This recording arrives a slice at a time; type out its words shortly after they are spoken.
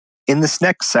In this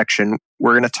next section,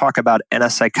 we're going to talk about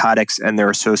antipsychotics and their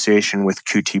association with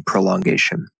QT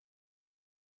prolongation.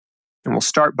 And we'll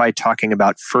start by talking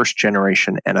about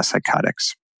first-generation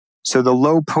antipsychotics. So the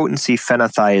low-potency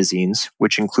phenothiazines,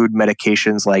 which include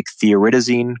medications like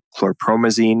thioridazine,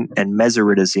 chlorpromazine, and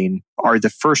mesoridazine, are the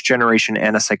first-generation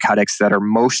antipsychotics that are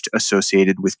most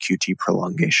associated with QT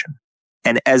prolongation.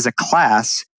 And as a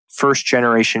class,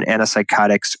 first-generation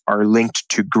antipsychotics are linked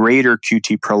to greater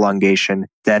QT prolongation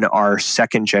than our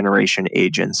second-generation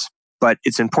agents. But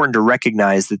it's important to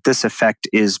recognize that this effect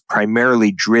is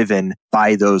primarily driven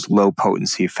by those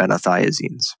low-potency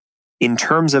phenothiazines. In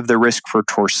terms of the risk for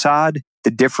torsade,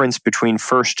 the difference between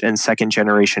first and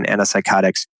second-generation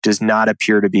antipsychotics does not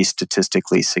appear to be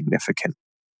statistically significant.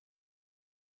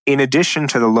 In addition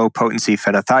to the low-potency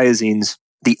phenothiazines,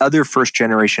 the other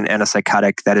first-generation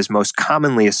antipsychotic that is most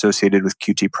commonly associated with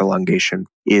QT prolongation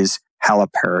is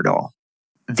haloperidol.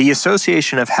 The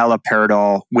association of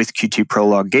haloperidol with QT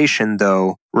prolongation,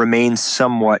 though, remains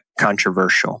somewhat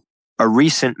controversial. A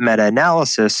recent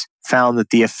meta-analysis found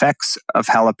that the effects of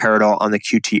haloperidol on the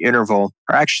QT interval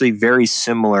are actually very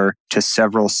similar to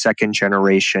several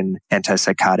second-generation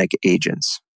antipsychotic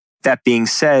agents. That being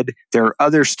said, there are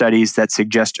other studies that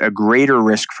suggest a greater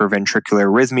risk for ventricular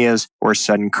arrhythmias or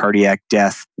sudden cardiac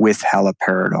death with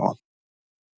haloperidol.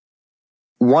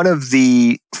 One of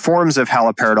the forms of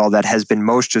haloperidol that has been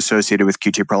most associated with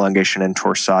QT prolongation and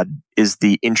torsade is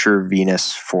the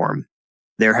intravenous form.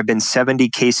 There have been 70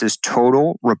 cases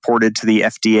total reported to the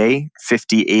FDA.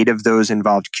 58 of those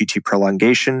involved QT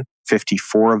prolongation,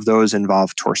 54 of those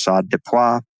involved torsade de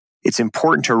poids. It's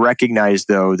important to recognize,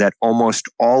 though, that almost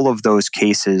all of those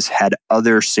cases had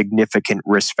other significant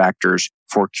risk factors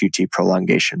for QT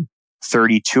prolongation.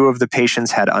 32 of the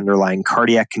patients had underlying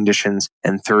cardiac conditions,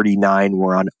 and 39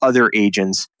 were on other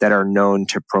agents that are known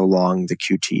to prolong the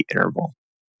QT interval.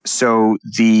 So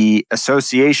the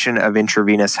association of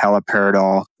intravenous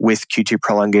haloperidol with QT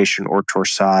prolongation or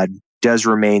torsade does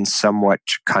remain somewhat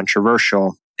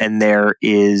controversial, and there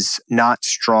is not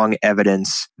strong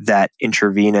evidence that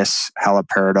intravenous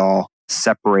haloperidol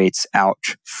separates out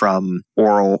from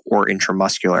oral or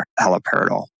intramuscular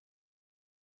haloperidol.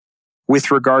 With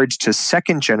regards to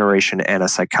second-generation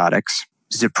antipsychotics,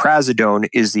 ziprasidone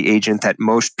is the agent that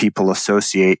most people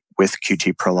associate with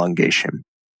QT prolongation.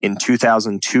 In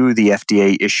 2002, the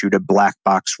FDA issued a black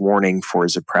box warning for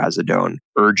ziprasidone,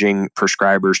 urging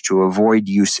prescribers to avoid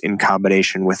use in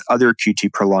combination with other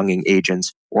QT prolonging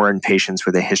agents or in patients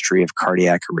with a history of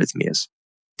cardiac arrhythmias.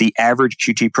 The average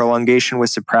QT prolongation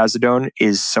with ziprasidone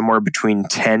is somewhere between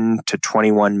 10 to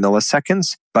 21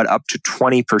 milliseconds, but up to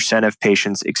 20% of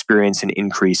patients experience an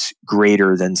increase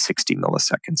greater than 60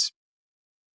 milliseconds.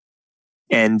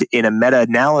 And in a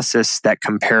meta-analysis that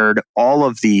compared all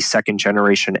of the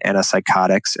second-generation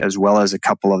antipsychotics as well as a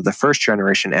couple of the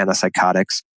first-generation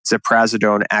antipsychotics,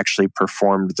 ziprasidone actually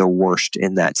performed the worst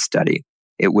in that study.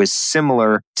 It was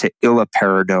similar to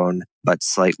iloperidone, but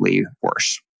slightly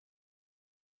worse.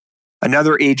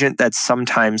 Another agent that's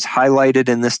sometimes highlighted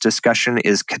in this discussion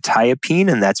is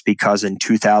quetiapine, and that's because in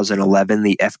 2011,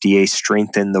 the FDA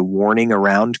strengthened the warning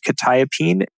around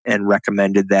quetiapine and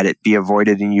recommended that it be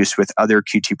avoided in use with other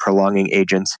QT prolonging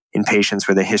agents in patients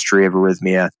with a history of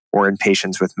arrhythmia or in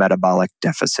patients with metabolic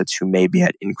deficits who may be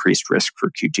at increased risk for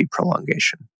QT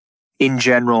prolongation. In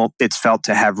general, it's felt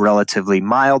to have relatively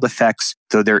mild effects,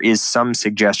 though there is some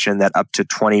suggestion that up to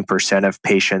 20% of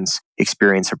patients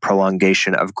experience a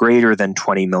prolongation of greater than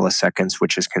 20 milliseconds,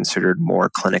 which is considered more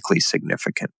clinically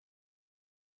significant.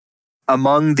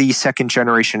 Among the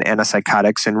second-generation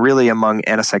antipsychotics, and really among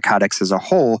antipsychotics as a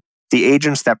whole, the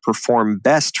agents that perform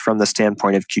best from the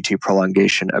standpoint of QT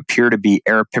prolongation appear to be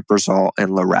aripiprazole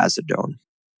and lurasidone.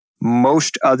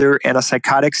 Most other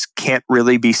antipsychotics can't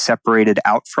really be separated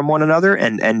out from one another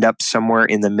and end up somewhere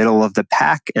in the middle of the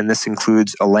pack, and this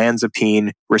includes olanzapine,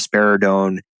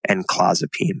 risperidone, and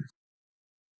clozapine.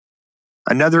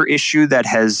 Another issue that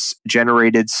has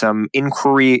generated some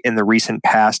inquiry in the recent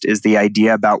past is the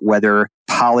idea about whether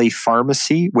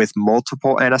polypharmacy with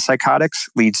multiple antipsychotics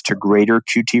leads to greater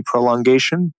QT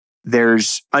prolongation.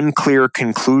 There's unclear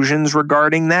conclusions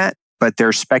regarding that, but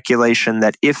there's speculation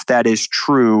that if that is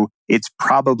true, it's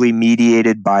probably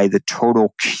mediated by the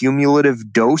total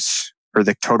cumulative dose or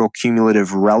the total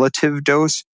cumulative relative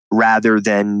dose rather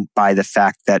than by the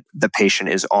fact that the patient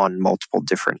is on multiple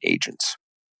different agents.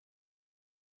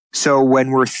 So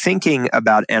when we're thinking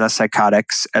about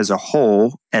antipsychotics as a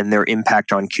whole and their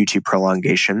impact on QT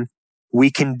prolongation,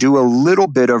 we can do a little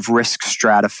bit of risk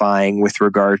stratifying with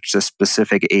regards to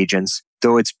specific agents,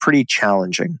 though it's pretty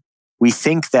challenging. We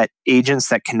think that agents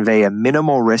that convey a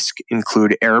minimal risk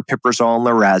include aripiprazole and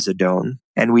lurasidone,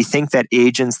 and we think that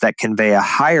agents that convey a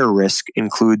higher risk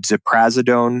include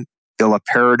ziprasidone,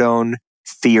 iloperidone,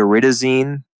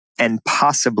 thioridazine, and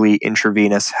possibly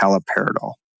intravenous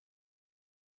haloperidol.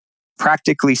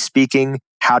 Practically speaking,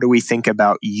 how do we think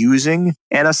about using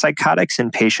antipsychotics in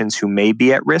patients who may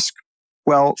be at risk?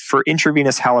 Well, for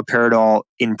intravenous haloperidol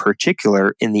in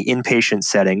particular, in the inpatient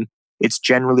setting, it's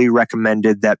generally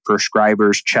recommended that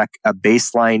prescribers check a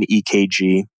baseline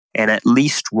EKG and at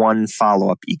least one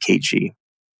follow-up EKG.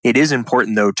 It is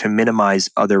important, though, to minimize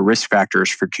other risk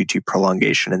factors for QT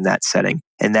prolongation in that setting,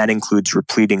 and that includes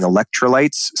repleting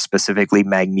electrolytes, specifically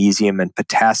magnesium and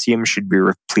potassium should be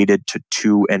repleted to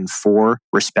 2 and 4,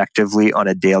 respectively, on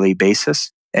a daily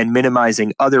basis, and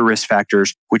minimizing other risk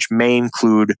factors, which may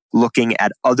include looking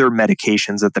at other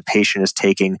medications that the patient is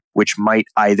taking, which might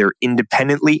either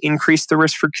independently increase the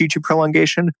risk for QT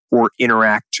prolongation or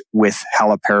interact with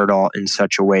haloperidol in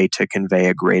such a way to convey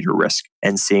a greater risk,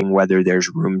 and seeing whether there's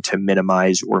room to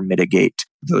minimize or mitigate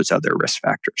those other risk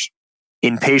factors.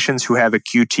 In patients who have a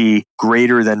QT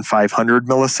greater than 500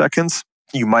 milliseconds,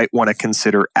 you might want to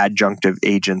consider adjunctive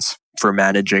agents for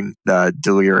managing the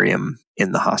delirium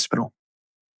in the hospital.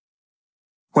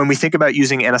 When we think about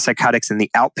using antipsychotics in the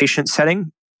outpatient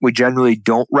setting, we generally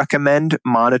don't recommend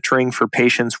monitoring for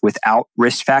patients without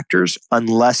risk factors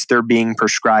unless they're being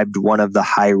prescribed one of the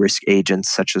high-risk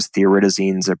agents such as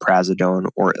thioridazine, ziprasidone,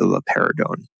 or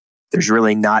iloperidone. There's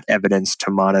really not evidence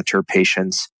to monitor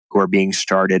patients who are being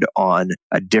started on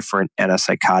a different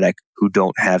antipsychotic who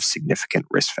don't have significant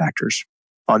risk factors.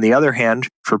 On the other hand,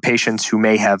 for patients who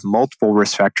may have multiple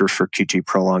risk factors for QT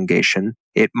prolongation,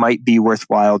 it might be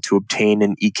worthwhile to obtain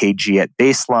an EKG at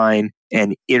baseline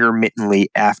and intermittently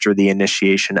after the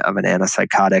initiation of an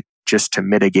antipsychotic just to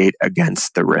mitigate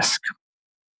against the risk.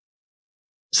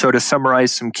 So to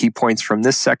summarize some key points from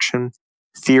this section,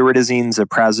 thioridazine,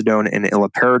 ziprasidone, and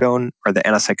iloperidone are the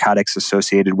antipsychotics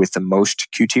associated with the most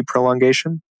QT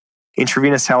prolongation.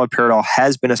 Intravenous haloperidol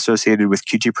has been associated with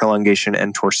QT prolongation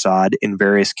and torsade in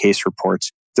various case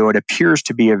reports, though it appears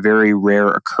to be a very rare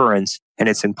occurrence, and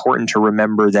it's important to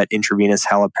remember that intravenous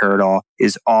haloperidol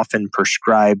is often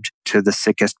prescribed to the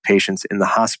sickest patients in the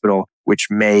hospital, which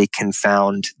may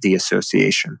confound the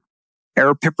association.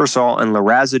 Aripiprazole and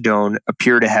lurasidone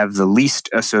appear to have the least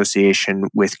association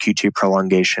with QT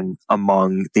prolongation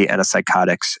among the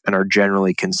antipsychotics and are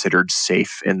generally considered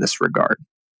safe in this regard.